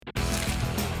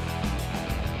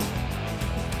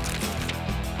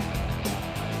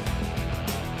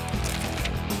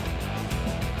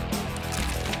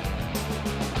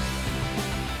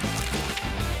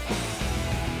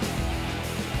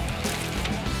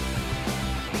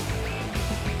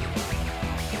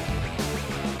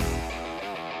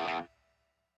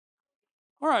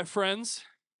right, friends.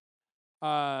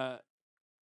 Uh,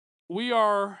 we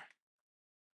are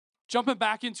jumping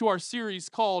back into our series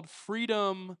called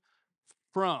Freedom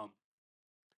From.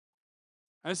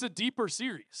 And it's a deeper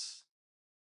series.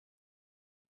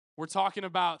 We're talking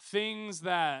about things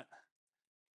that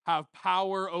have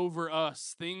power over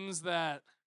us, things that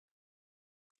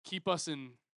keep us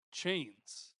in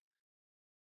chains.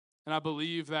 And I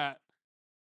believe that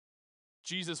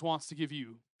Jesus wants to give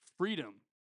you freedom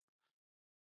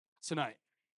tonight.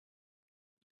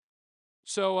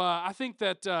 So I think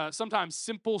that sometimes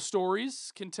simple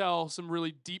stories can tell some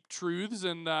really deep truths,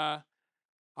 and I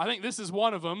think this is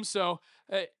one of them. So,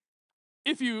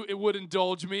 if you would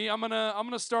indulge me, I'm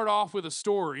gonna start off with a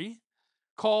story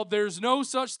called "There's No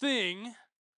Such Thing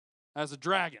as a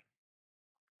Dragon,"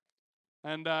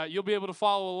 and you'll be able to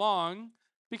follow along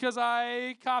because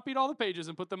I copied all the pages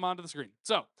and put them onto the screen.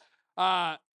 So,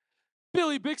 uh,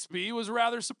 Billy Bixby was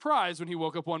rather surprised when he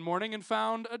woke up one morning and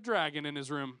found a dragon in his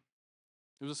room.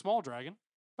 It was a small dragon,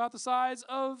 about the size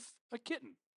of a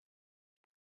kitten.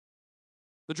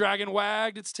 The dragon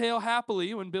wagged its tail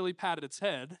happily when Billy patted its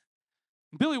head.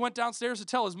 Billy went downstairs to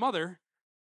tell his mother.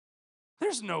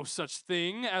 "There's no such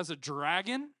thing as a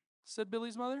dragon," said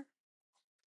Billy's mother.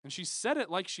 And she said it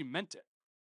like she meant it.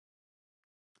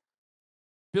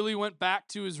 Billy went back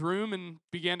to his room and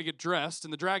began to get dressed,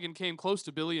 and the dragon came close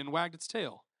to Billy and wagged its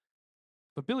tail.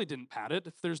 But Billy didn't pat it.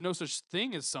 If there's no such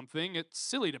thing as something, it's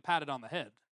silly to pat it on the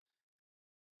head.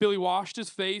 Billy washed his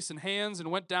face and hands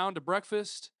and went down to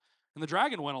breakfast, and the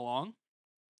dragon went along.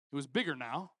 It was bigger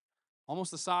now,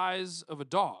 almost the size of a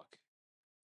dog.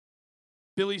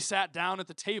 Billy sat down at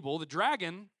the table. The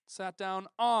dragon sat down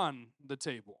on the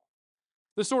table.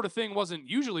 This sort of thing wasn't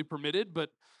usually permitted,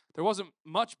 but there wasn't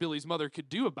much Billy's mother could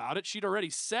do about it. She'd already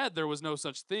said there was no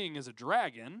such thing as a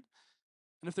dragon.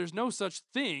 And if there's no such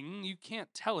thing, you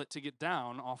can't tell it to get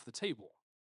down off the table.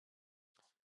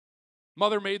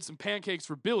 Mother made some pancakes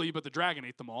for Billy, but the dragon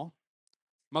ate them all.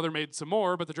 Mother made some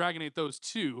more, but the dragon ate those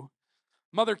too.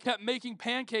 Mother kept making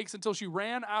pancakes until she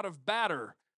ran out of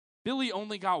batter. Billy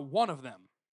only got one of them,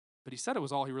 but he said it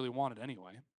was all he really wanted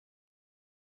anyway.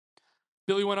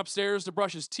 Billy went upstairs to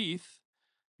brush his teeth.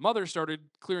 Mother started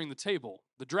clearing the table.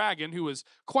 The dragon, who was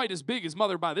quite as big as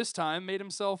Mother by this time, made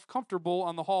himself comfortable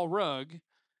on the hall rug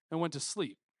and went to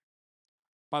sleep.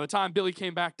 By the time Billy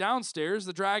came back downstairs,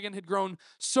 the dragon had grown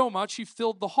so much he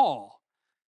filled the hall.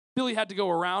 Billy had to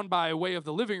go around by way of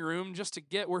the living room just to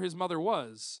get where his mother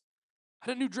was. "I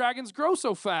didn't know dragons grow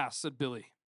so fast," said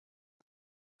Billy.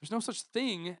 "There's no such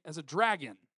thing as a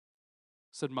dragon,"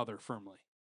 said Mother firmly.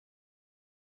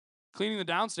 Cleaning the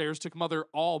downstairs took Mother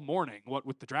all morning, what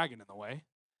with the dragon in the way,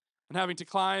 and having to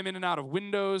climb in and out of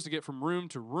windows to get from room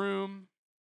to room.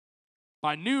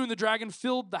 By noon, the dragon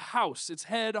filled the house. Its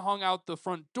head hung out the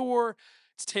front door,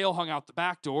 its tail hung out the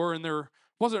back door, and there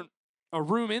wasn't a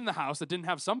room in the house that didn't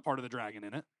have some part of the dragon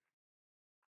in it.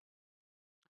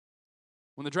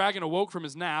 When the dragon awoke from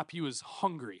his nap, he was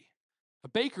hungry. A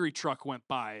bakery truck went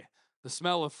by. The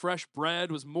smell of fresh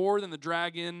bread was more than the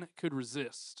dragon could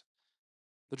resist.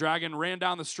 The dragon ran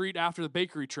down the street after the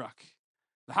bakery truck.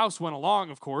 The house went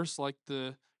along, of course, like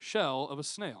the shell of a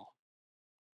snail.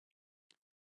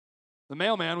 The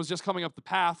mailman was just coming up the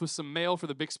path with some mail for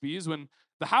the Bixbys when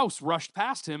the house rushed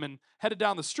past him and headed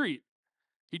down the street.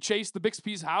 He chased the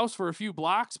Bixby's house for a few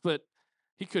blocks, but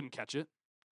he couldn't catch it.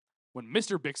 When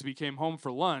Mr. Bixby came home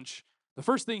for lunch, the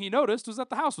first thing he noticed was that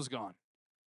the house was gone.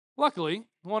 Luckily,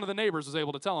 one of the neighbors was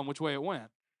able to tell him which way it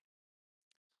went.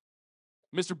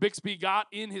 Mr. Bixby got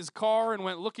in his car and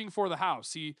went looking for the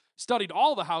house. He studied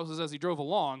all the houses as he drove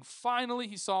along. Finally,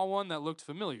 he saw one that looked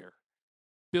familiar.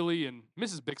 Billy and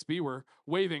Mrs. Bixby were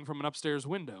waving from an upstairs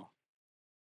window.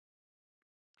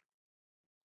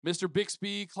 Mr.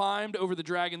 Bixby climbed over the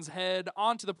dragon's head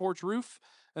onto the porch roof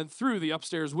and through the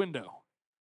upstairs window.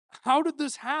 "How did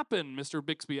this happen?" Mr.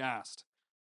 Bixby asked.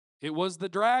 "It was the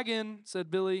dragon," said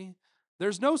Billy.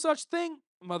 "There's no such thing,"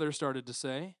 Mother started to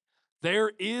say. "There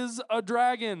is a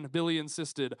dragon," Billy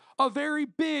insisted. "A very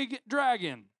big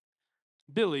dragon."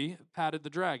 Billy patted the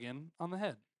dragon on the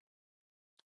head.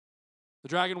 The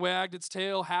dragon wagged its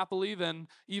tail happily, then,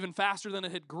 even faster than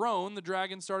it had grown, the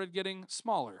dragon started getting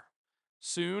smaller.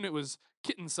 Soon it was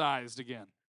kitten-sized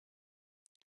again.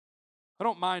 "I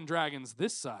don't mind dragons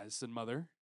this size," said Mother.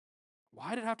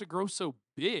 "Why did it have to grow so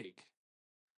big?"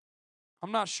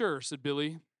 "I'm not sure," said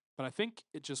Billy, "but I think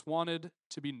it just wanted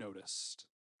to be noticed."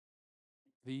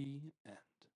 The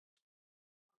end.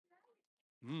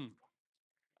 Mm.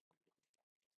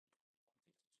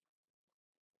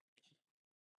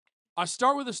 I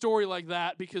start with a story like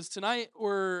that because tonight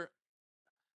we're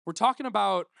talking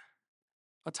about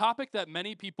a topic that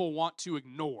many people want to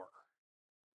ignore,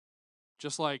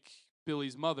 just like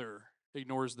Billy's mother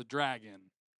ignores the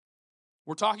dragon.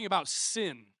 We're talking about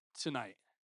sin tonight.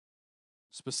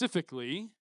 Specifically,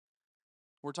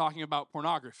 we're talking about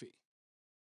pornography.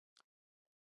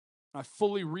 I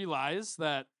fully realize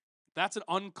that that's an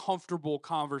uncomfortable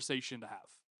conversation to have.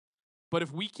 But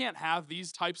if we can't have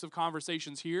these types of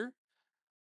conversations here,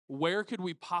 where could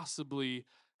we possibly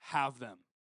have them?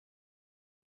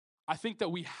 I think that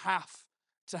we have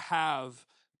to have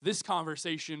this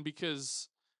conversation because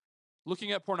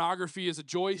looking at pornography is a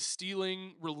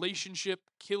joy-stealing,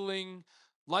 relationship-killing,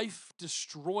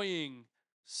 life-destroying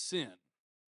sin.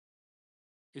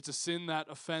 It's a sin that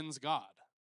offends God.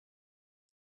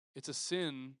 It's a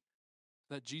sin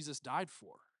that Jesus died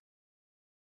for.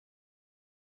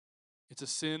 It's a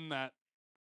sin that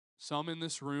some in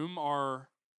this room are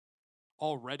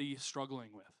already struggling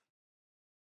with.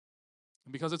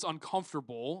 And because it's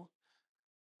uncomfortable,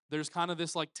 there's kind of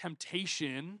this like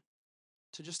temptation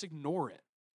to just ignore it,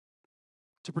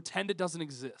 to pretend it doesn't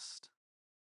exist.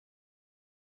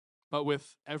 But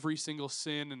with every single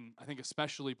sin, and I think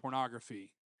especially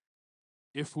pornography,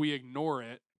 if we ignore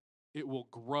it, it will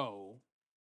grow,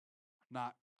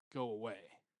 not go away.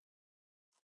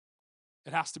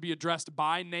 It has to be addressed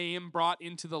by name, brought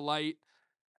into the light,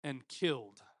 and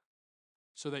killed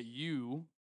so that you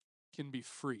can be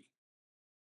free.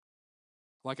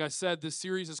 Like I said, this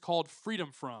series is called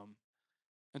Freedom From,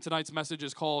 and tonight's message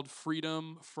is called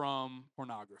Freedom from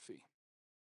Pornography.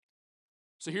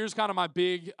 So here's kind of my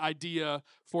big idea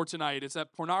for tonight. It's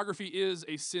that pornography is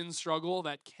a sin struggle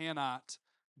that cannot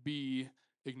be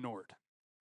ignored.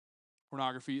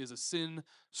 Pornography is a sin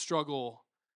struggle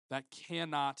that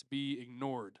cannot be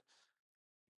ignored.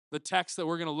 The text that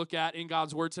we're going to look at in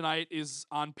God's Word tonight is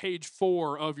on page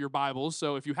 4 of your Bibles.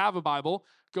 So if you have a Bible,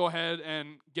 go ahead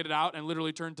and get it out and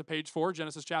literally turn to page 4,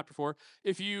 Genesis chapter 4.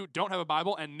 If you don't have a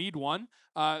Bible and need one,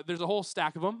 there's a whole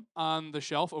stack of them on the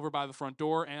shelf over by the front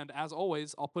door. And as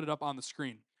always, I'll put it up on the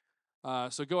screen.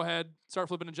 So go ahead, start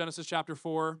flipping to Genesis chapter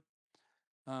 4.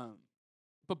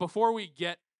 But before we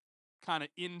get kind of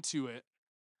into it,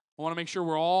 I want to make sure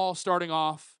we're all starting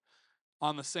off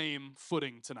on the same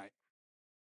footing tonight.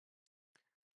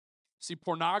 See,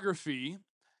 pornography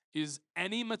is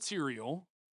any material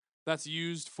that's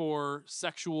used for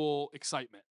sexual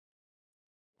excitement.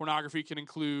 Pornography can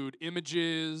include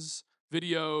images,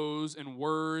 videos, and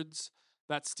words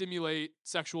that stimulate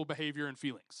sexual behavior and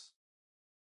feelings.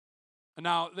 And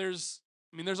now there's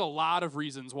a lot of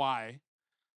reasons why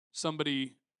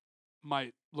somebody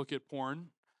might look at porn.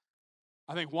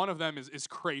 I think one of them is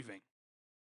craving.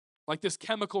 Like this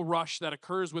chemical rush that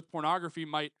occurs with pornography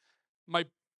might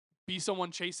be someone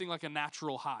chasing like a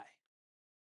natural high.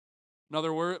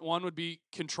 Another one would be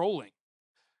controlling.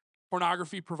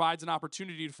 Pornography provides an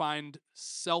opportunity to find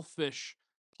selfish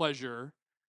pleasure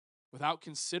without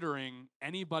considering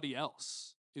anybody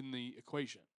else in the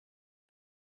equation.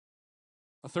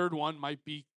 A third one might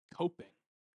be coping.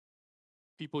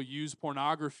 People use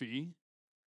pornography,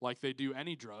 like they do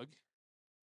any drug,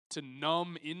 to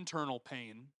numb internal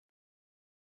pain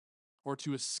or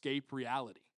to escape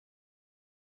reality.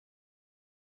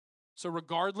 So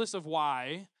regardless of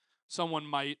why someone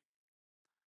might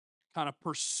kind of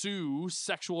pursue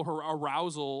sexual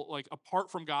arousal, like apart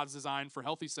from God's design for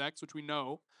healthy sex, which we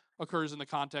know occurs in the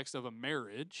context of a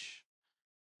marriage,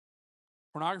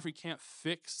 pornography can't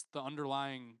fix the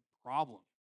underlying problem.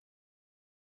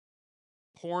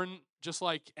 Porn, just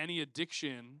like any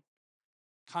addiction,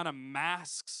 kind of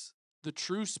masks the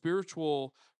true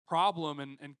spiritual problem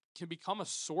and can become a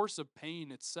source of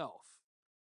pain itself.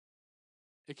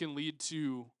 It can lead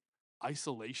to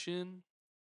isolation,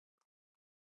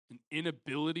 an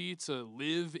inability to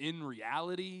live in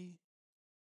reality,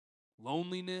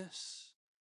 loneliness,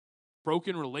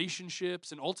 broken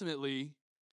relationships, and ultimately,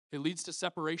 it leads to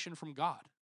separation from God.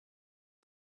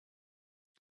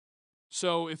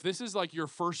 So if this is like your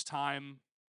first time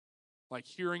like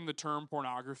hearing the term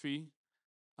pornography,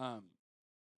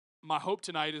 my hope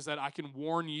tonight is that I can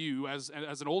warn you as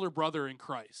an older brother in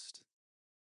Christ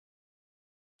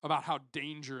about how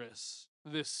dangerous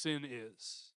this sin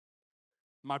is.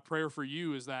 My prayer for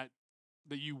you is that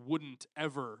you wouldn't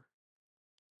ever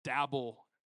dabble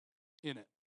in it.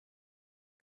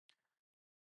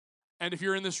 And if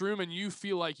you're in this room and you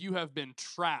feel like you have been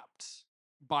trapped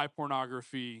by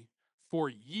pornography for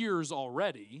years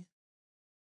already,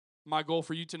 my goal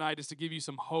for you tonight is to give you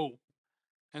some hope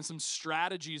and some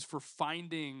strategies for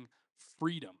finding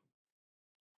freedom.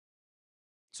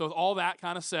 So with all that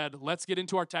kind of said, let's get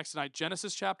into our text tonight.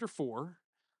 Genesis chapter 4.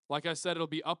 Like I said, it'll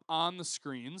be up on the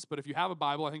screens, but if you have a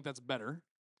Bible, I think that's better.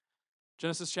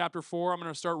 Genesis chapter 4, I'm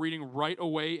going to start reading right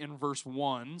away in verse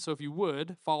 1. So if you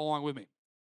would, follow along with me.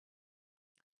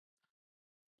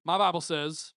 My Bible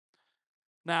says,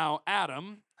 "Now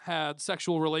Adam had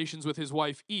sexual relations with his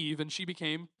wife Eve, and she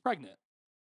became pregnant.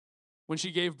 When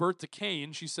she gave birth to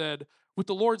Cain, she said, 'With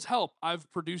the Lord's help,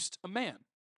 I've produced a man.'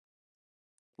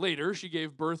 Later, she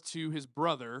gave birth to his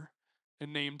brother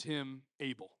and named him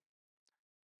Abel.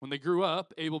 When they grew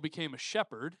up, Abel became a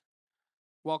shepherd,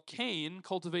 while Cain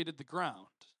cultivated the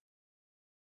ground.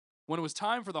 When it was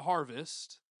time for the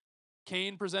harvest,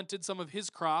 Cain presented some of his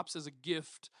crops as a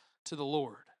gift to the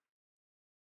Lord.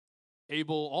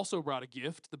 Abel also brought a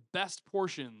gift, the best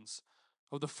portions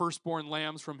of the firstborn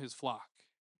lambs from his flock.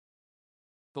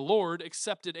 The Lord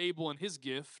accepted Abel and his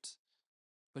gift,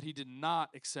 but he did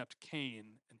not accept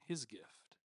Cain and his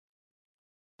gift.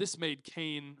 This made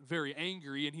Cain very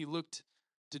angry, and he looked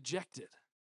dejected.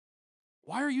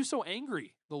 'Why are you so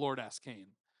angry?' the Lord asked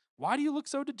Cain. 'Why do you look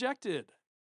so dejected?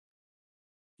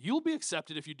 You'll be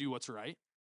accepted if you do what's right.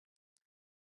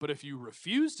 But if you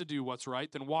refuse to do what's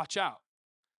right, then watch out.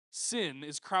 Sin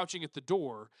is crouching at the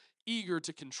door, eager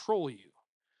to control you,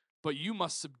 but you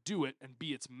must subdue it and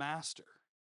be its master.'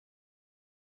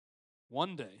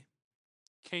 One day,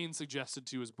 Cain suggested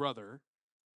to his brother,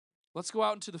 'Let's go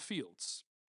out into the fields.'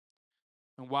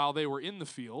 And while they were in the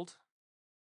field,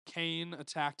 Cain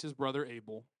attacked his brother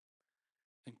Abel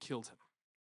and killed him."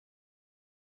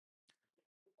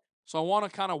 So I want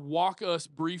to kind of walk us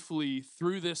briefly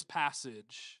through this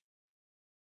passage.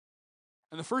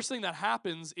 And the first thing that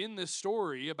happens in this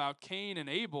story about Cain and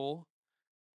Abel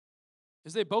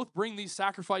is they both bring these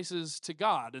sacrifices to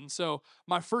God. And so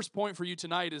my first point for you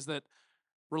tonight is that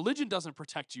religion doesn't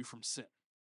protect you from sin.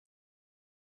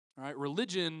 All right,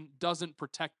 religion doesn't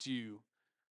protect you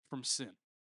from sin.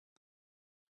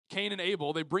 Cain and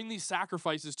Abel, they bring these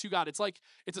sacrifices to God.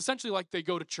 It's essentially like they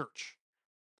go to church.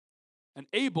 And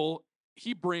Abel,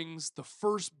 he brings the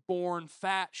firstborn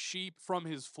fat sheep from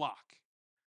his flock.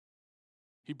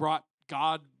 He brought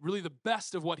God really the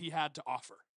best of what he had to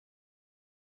offer.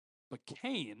 But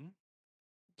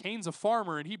Cain's a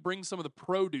farmer, and he brings some of the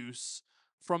produce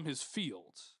from his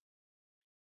field.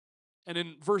 And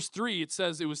in verse 3, it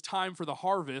says it was time for the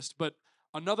harvest, but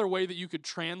another way that you could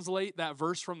translate that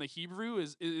verse from the Hebrew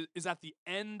is at the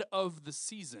end of the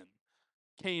season,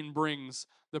 Cain brings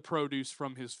the produce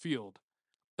from his field.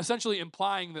 Essentially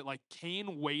implying that like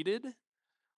Cain waited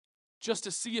just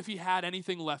to see if he had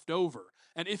anything left over.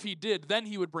 And if he did, then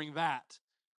he would bring that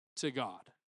to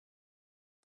God.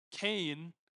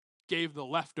 Cain gave the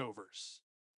leftovers.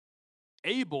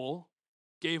 Abel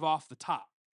gave off the top,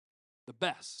 the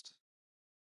best.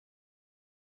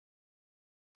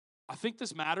 I think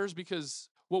this matters because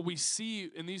what we see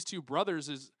in these two brothers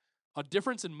is a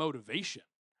difference in motivation,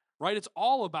 right? It's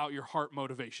all about your heart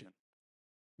motivation.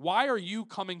 Why are you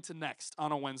coming to Next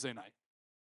on a Wednesday night?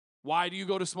 Why do you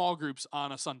go to small groups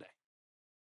on a Sunday?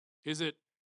 Is it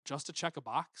just to check a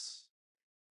box?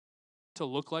 To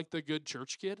look like the good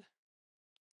church kid?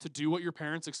 To do what your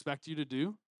parents expect you to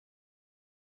do?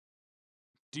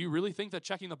 Do you really think that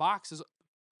checking the box is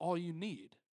all you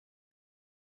need?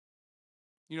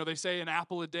 You know, they say an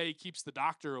apple a day keeps the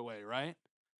doctor away, right?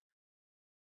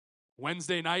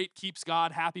 Wednesday night keeps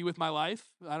God happy with my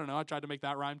life. I don't know, I tried to make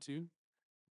that rhyme too.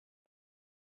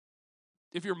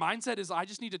 If your mindset is, I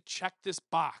just need to check this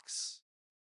box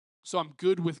so I'm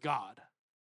good with God,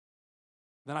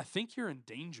 then I think you're in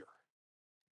danger.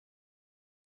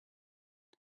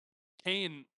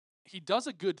 Cain, he does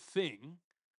a good thing,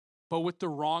 but with the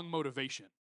wrong motivation.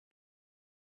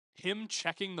 Him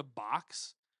checking the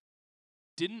box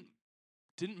didn't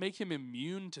make him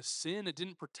immune to sin. It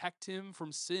didn't protect him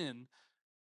from sin.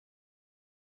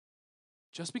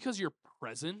 Just because you're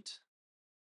present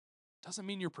doesn't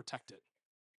mean you're protected.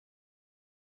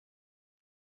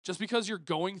 Just because you're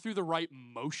going through the right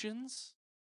motions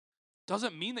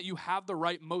doesn't mean that you have the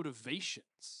right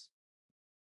motivations.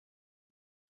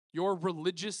 Your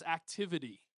religious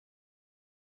activity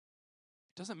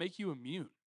doesn't make you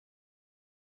immune.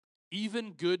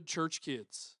 Even good church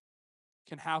kids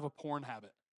can have a porn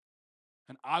habit.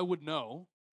 And I would know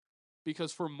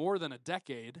because for more than a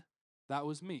decade, that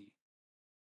was me.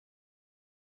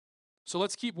 So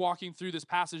let's keep walking through this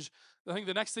passage. I think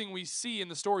the next thing we see in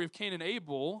the story of Cain and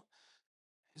Abel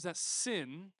is that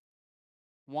sin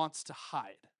wants to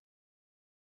hide.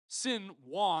 Sin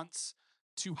wants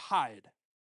to hide.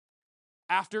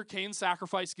 After Cain's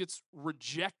sacrifice gets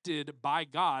rejected by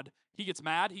God, he gets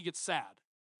mad, he gets sad.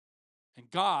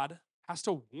 And God has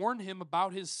to warn him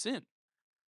about his sin,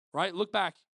 right? Look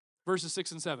back, verses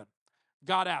 6 and 7.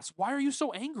 God asks, "Why are you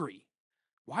so angry?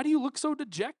 Why do you look so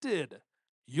dejected?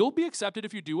 You'll be accepted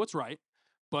if you do what's right,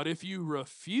 but if you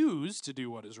refuse to do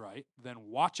what is right, then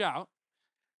watch out.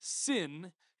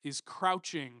 Sin is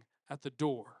crouching at the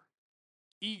door,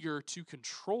 eager to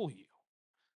control you,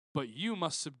 but you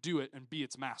must subdue it and be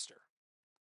its master.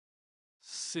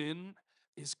 Sin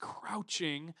is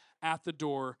crouching at the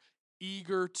door,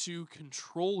 eager to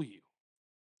control you.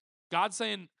 God's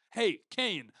saying, hey,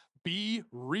 Cain, be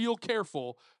real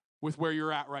careful with where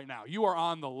you're at right now. You are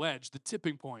on the ledge, the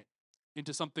tipping point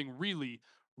into something really,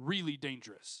 really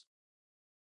dangerous.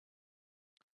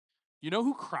 You know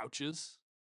who crouches?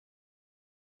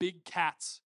 Big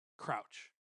cats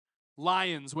crouch.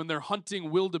 Lions, when they're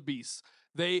hunting wildebeest,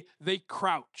 they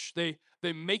crouch. They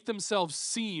make themselves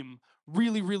seem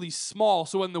really, really small.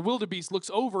 So when the wildebeest looks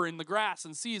over in the grass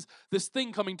and sees this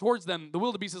thing coming towards them, the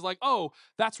wildebeest is like, oh,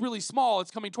 that's really small.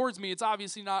 It's coming towards me. It's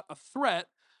obviously not a threat.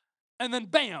 And then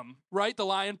bam, right? The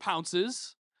lion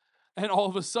pounces. And all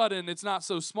of a sudden, it's not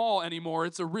so small anymore.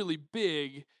 It's a really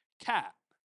big cat.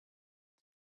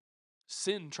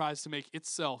 Sin tries to make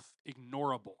itself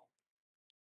ignorable.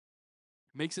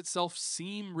 It makes itself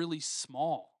seem really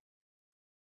small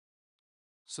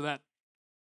so that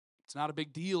it's not a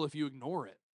big deal if you ignore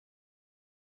it.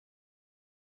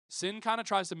 Sin kind of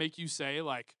tries to make you say,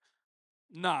 like,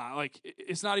 nah, like,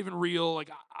 it's not even real. Like,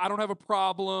 I don't have a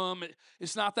problem.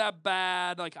 It's not that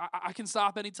bad. Like, I can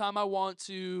stop anytime I want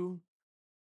to.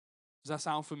 Does that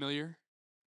sound familiar?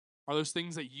 Are those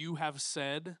things that you have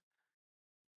said?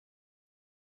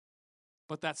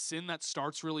 But that sin that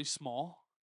starts really small,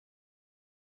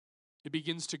 it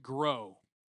begins to grow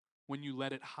when you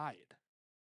let it hide.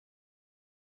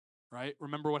 Right?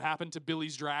 Remember what happened to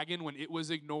Billy's dragon when it was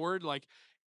ignored? Like,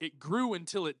 it grew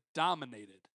until it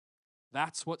dominated.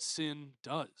 That's what sin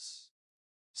does.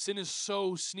 Sin is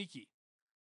so sneaky.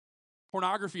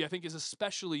 Pornography, I think, is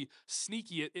especially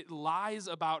sneaky. It lies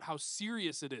about how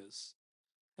serious it is.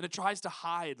 And it tries to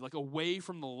hide, like, away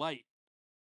from the light.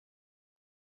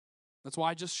 That's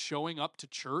why just showing up to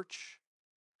church,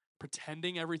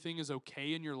 pretending everything is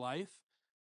okay in your life,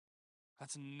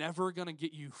 that's never going to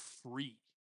get you free.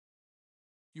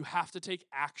 You have to take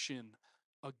action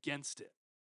against it.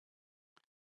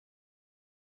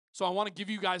 So I want to give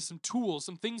you guys some tools,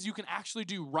 some things you can actually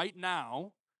do right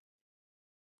now.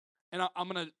 And I'm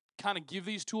going to kind of give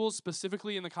these tools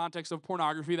specifically in the context of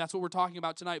pornography. That's what we're talking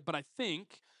about tonight. But I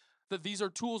think that these are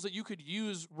tools that you could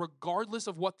use regardless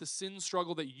of what the sin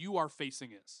struggle that you are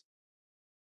facing is.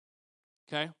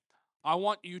 Okay? I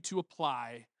want you to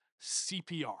apply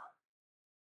CPR.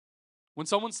 When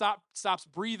someone stops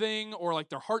breathing or like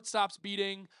their heart stops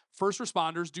beating, first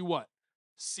responders do what?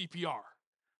 CPR,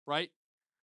 right?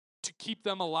 To keep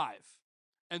them alive.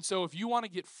 And so if you want to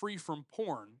get free from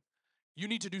porn, you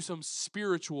need to do some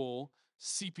spiritual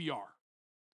CPR.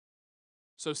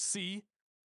 So C,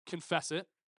 confess it.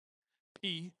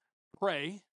 P,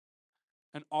 pray.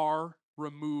 And R,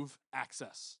 remove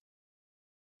access.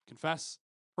 Confess,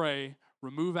 pray,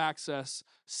 remove access,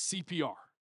 CPR.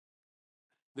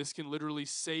 This can literally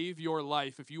save your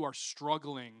life if you are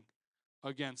struggling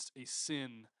against a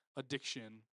sin,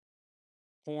 addiction,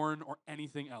 porn, or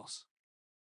anything else.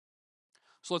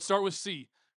 So let's start with C,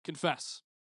 confess.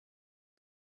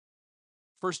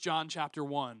 1 John chapter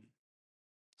 1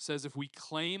 says, if we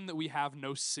claim that we have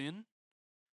no sin,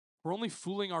 we're only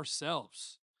fooling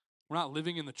ourselves. We're not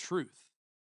living in the truth.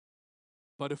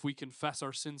 But if we confess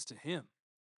our sins to him,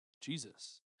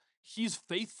 Jesus, he's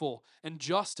faithful and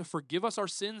just to forgive us our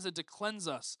sins and to cleanse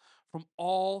us from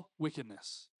all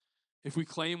wickedness. If we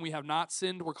claim we have not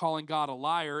sinned, we're calling God a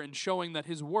liar and showing that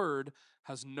his word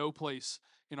has no place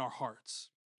in our hearts.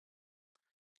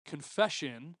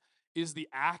 Confession is the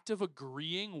act of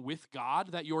agreeing with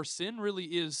God that your sin really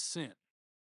is sin.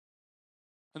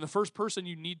 And the first person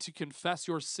you need to confess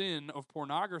your sin of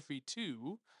pornography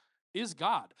to is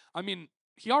God. I mean,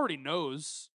 he already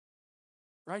knows,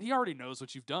 right? He already knows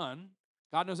what you've done.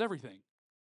 God knows everything.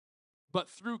 But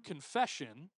through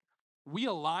confession, we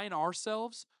align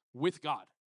ourselves with God.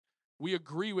 We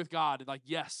agree with God, like,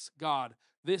 yes, God,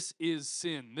 this is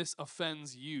sin. This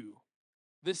offends you.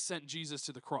 This sent Jesus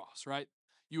to the cross, right?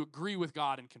 You agree with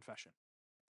God in confession.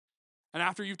 And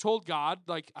after you've told God,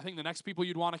 like, I think the next people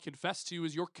you'd want to confess to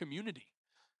is your community,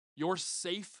 your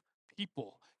safe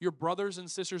people, your brothers and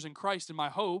sisters in Christ. And my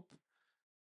hope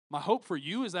for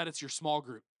you is that it's your small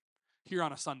group here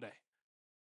on a Sunday.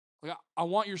 Like, I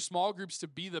want your small groups to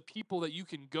be the people that you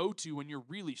can go to when you're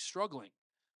really struggling.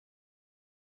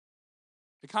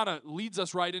 It kind of leads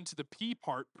us right into the P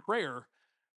part, prayer,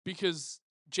 because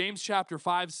James chapter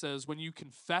 5 says when you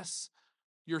confess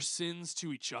your sins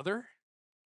to each other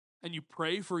and you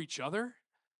pray for each other,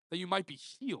 that you might be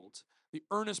healed. The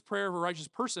earnest prayer of a righteous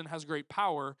person has great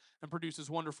power and produces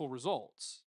wonderful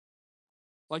results.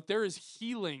 Like there is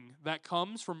healing that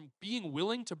comes from being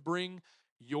willing to bring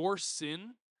your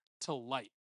sin to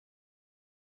light.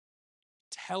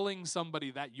 Telling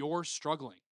somebody that you're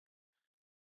struggling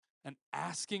and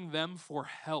asking them for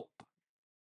help,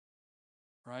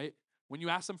 right? When you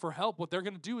ask them for help, what they're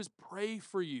going to do is pray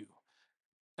for you.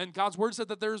 And God's word said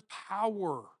that there's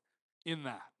power in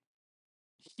that,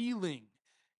 healing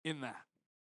in that.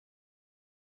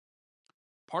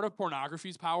 Part of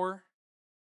pornography's power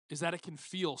is that it can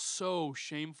feel so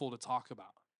shameful to talk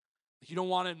about. You don't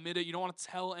want to admit it. You don't want to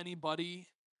tell anybody.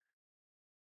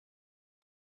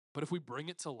 But if we bring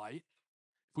it to light,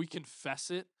 if we confess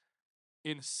it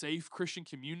in a safe Christian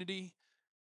community,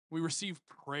 we receive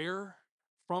prayer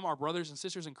from our brothers and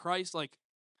sisters in Christ, like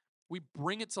we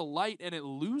bring it to light and it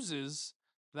loses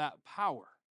that power.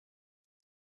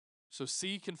 So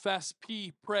C, confess,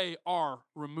 P, pray, R,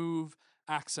 remove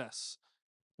access.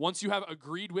 Once you have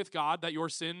agreed with God that your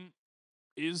sin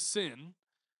is sin,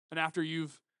 and after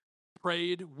you've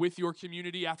prayed with your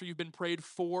community, after you've been prayed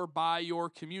for by your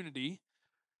community,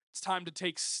 it's time to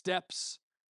take steps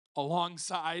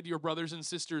alongside your brothers and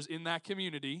sisters in that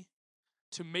community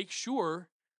to make sure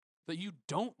that you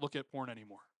don't look at porn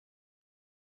anymore.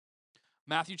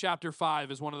 Matthew chapter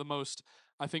 5 is one of the most,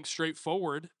 I think,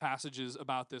 straightforward passages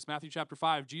about this. Matthew chapter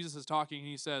 5, Jesus is talking and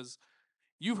he says,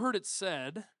 "You've heard it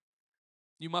said,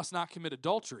 you must not commit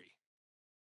adultery.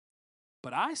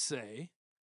 But I say,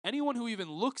 anyone who even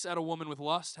looks at a woman with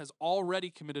lust has already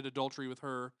committed adultery with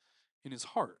her in his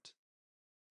heart.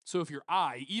 So if your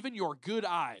eye, even your good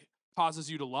eye, causes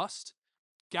you to lust,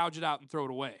 gouge it out and throw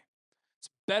it away. It's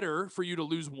better for you to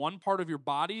lose one part of your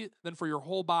body than for your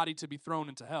whole body to be thrown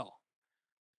into hell.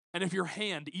 And if your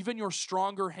hand, even your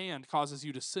stronger hand, causes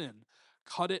you to sin,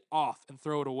 cut it off and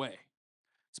throw it away.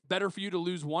 It's better for you to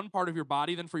lose one part of your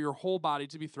body than for your whole body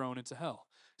to be thrown into hell."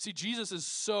 See, Jesus is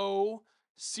so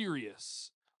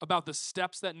serious about the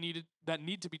steps that need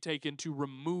to be taken to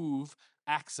remove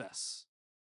access.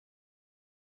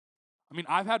 I mean,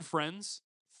 I've had friends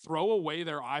throw away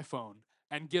their iPhone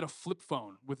and get a flip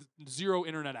phone with zero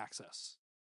internet access.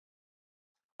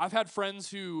 I've had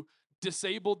friends who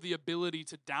disabled the ability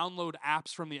to download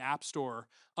apps from the App Store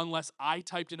unless I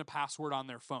typed in a password on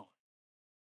their phone.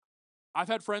 I've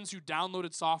had friends who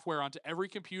downloaded software onto every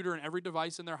computer and every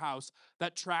device in their house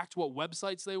that tracked what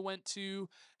websites they went to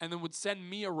and then would send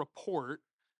me a report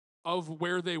of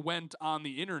where they went on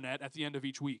the internet at the end of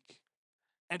each week.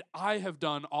 And I have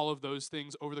done all of those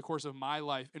things over the course of my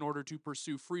life in order to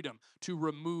pursue freedom, to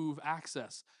remove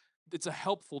access. It's a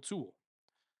helpful tool.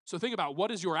 So think about,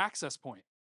 what is your access point?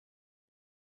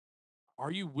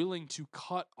 Are you willing to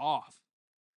cut off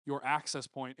your access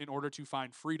point in order to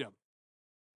find freedom?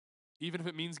 Even if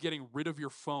it means getting rid of your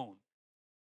phone.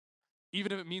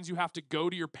 Even if it means you have to go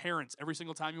to your parents every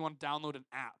single time you want to download an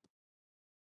app.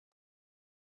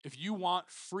 If you want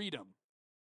freedom,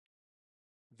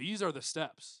 these are the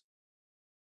steps.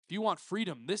 If you want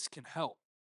freedom, this can help.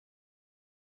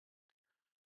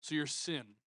 So your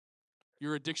sin,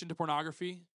 your addiction to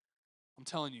pornography, I'm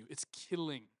telling you, it's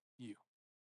killing you.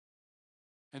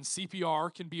 And CPR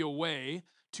can be a way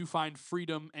to find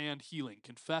freedom and healing.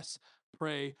 Confess,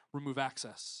 pray, remove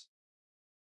access.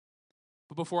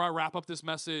 But before I wrap up this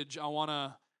message, I want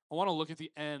to look at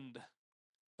the end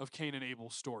of Cain and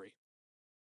Abel's story.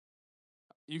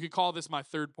 You could call this my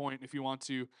third point if you want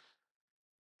to.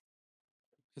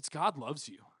 It's God loves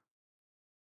you,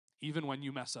 even when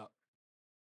you mess up.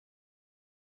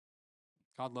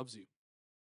 God loves you,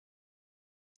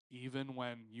 even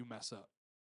when you mess up.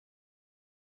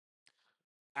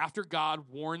 After God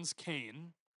warns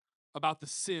Cain about the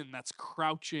sin that's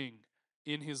crouching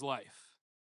in his life,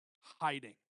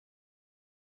 hiding,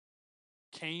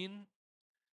 Cain,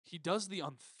 he does the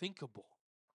unthinkable.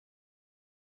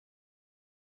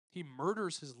 He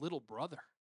murders his little brother.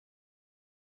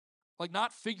 Like,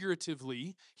 not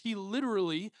figuratively, he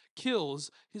literally kills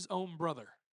his own brother.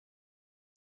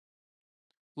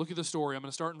 Look at the story. I'm going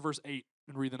to start in verse 8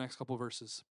 and read the next couple of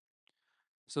verses.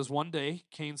 It says, "One day,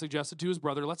 Cain suggested to his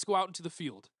brother, 'Let's go out into the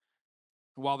field.'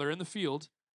 And while they're in the field,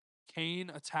 Cain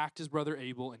attacked his brother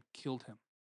Abel and killed him.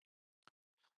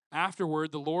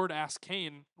 Afterward, the Lord asked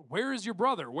Cain, 'Where is your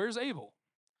brother? Where's Abel?'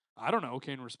 'I don't know,'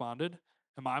 Cain responded.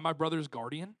 'Am I my brother's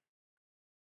guardian?'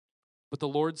 But the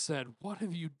Lord said, 'What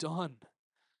have you done?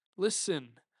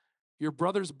 Listen, your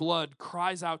brother's blood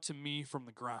cries out to me from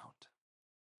the ground.'"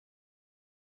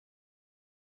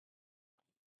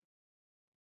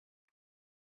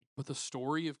 But the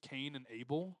story of Cain and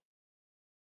Abel,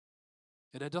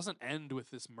 it doesn't end with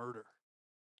this murder.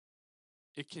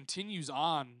 it continues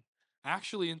on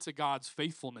actually into God's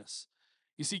faithfulness.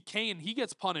 You see, Cain, he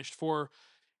gets punished for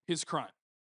his crime.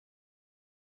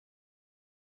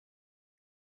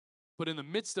 But in the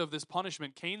midst of this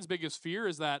punishment, Cain's biggest fear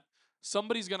is that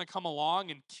somebody's going to come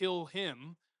along and kill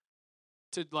him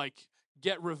to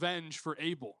get revenge for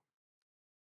Abel.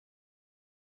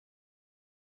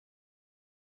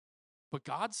 But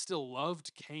God still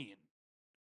loved Cain,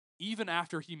 even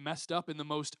after he messed up in the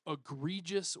most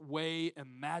egregious way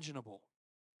imaginable.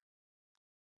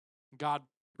 God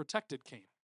protected Cain.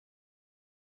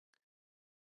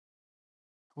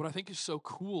 What I think is so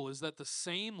cool is that the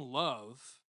same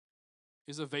love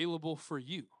is available for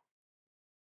you.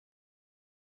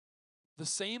 The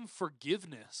same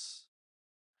forgiveness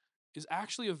is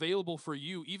actually available for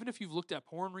you, even if you've looked at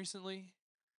porn recently,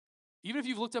 even if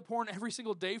you've looked at porn every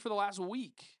single day for the last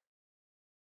week.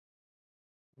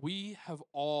 We have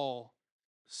all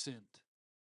sinned.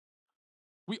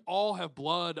 We all have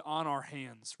blood on our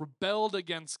hands, rebelled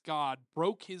against God,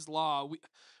 broke his law.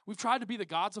 We've tried to be the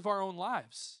gods of our own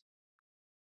lives.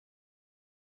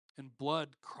 And blood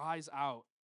cries out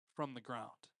from the ground.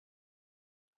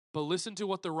 But listen to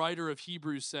what the writer of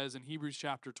Hebrews says in Hebrews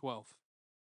chapter 12.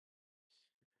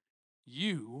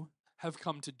 You have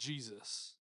come to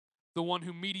Jesus, the one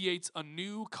who mediates a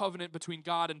new covenant between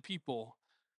God and people,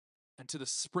 and to the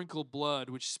sprinkled blood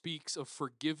which speaks of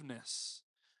forgiveness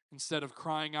instead of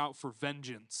crying out for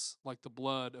vengeance like the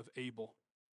blood of Abel.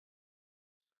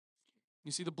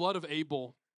 You see, the blood of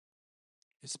Abel,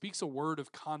 it speaks a word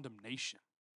of condemnation.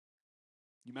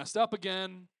 You messed up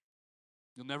again.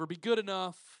 You'll never be good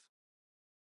enough.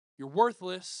 You're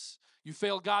worthless. You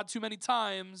failed God too many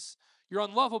times. You're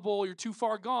unlovable. You're too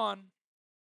far gone.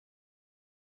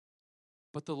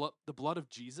 But the blood of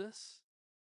Jesus,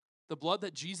 the blood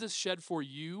that Jesus shed for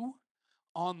you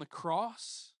on the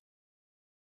cross,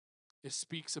 it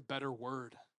speaks a better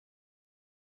word.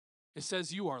 It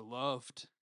says you are loved.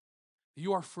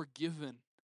 You are forgiven.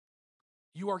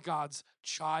 You are God's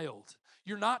child.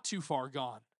 You're not too far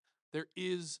gone. There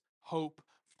is hope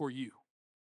for you.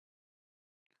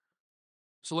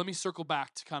 So let me circle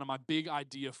back to kind of my big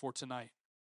idea for tonight.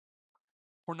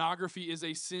 Pornography is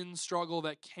a sin struggle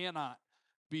that cannot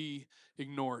be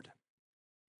ignored.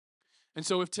 And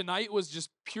so if tonight was just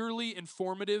purely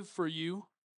informative for you,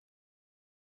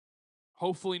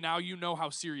 hopefully now you know how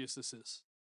serious this is.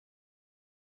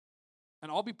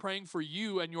 And I'll be praying for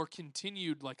you and your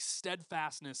continued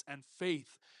steadfastness and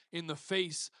faith in the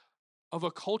face of a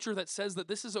culture that says that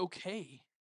this is okay.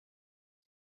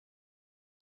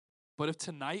 But if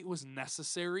tonight was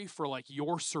necessary for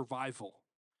your survival,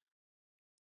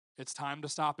 it's time to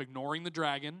stop ignoring the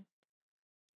dragon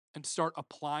and start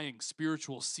applying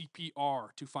spiritual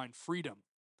CPR to find freedom,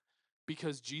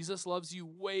 because Jesus loves you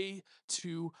way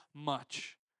too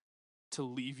much to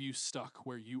leave you stuck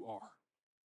where you are.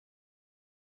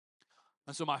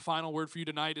 And so my final word for you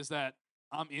tonight is that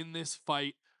I'm in this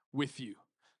fight with you.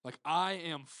 I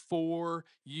am for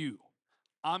you.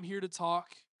 I'm here to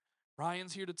talk.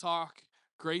 Ryan's here to talk.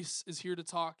 Grace is here to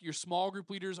talk. Your small group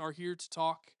leaders are here to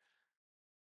talk.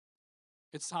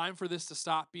 It's time for this to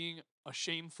stop being a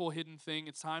shameful, hidden thing.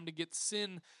 It's time to get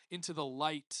sin into the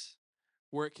light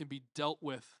where it can be dealt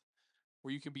with,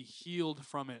 where you can be healed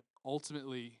from it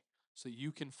ultimately, so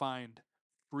you can find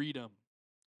freedom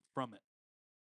from it.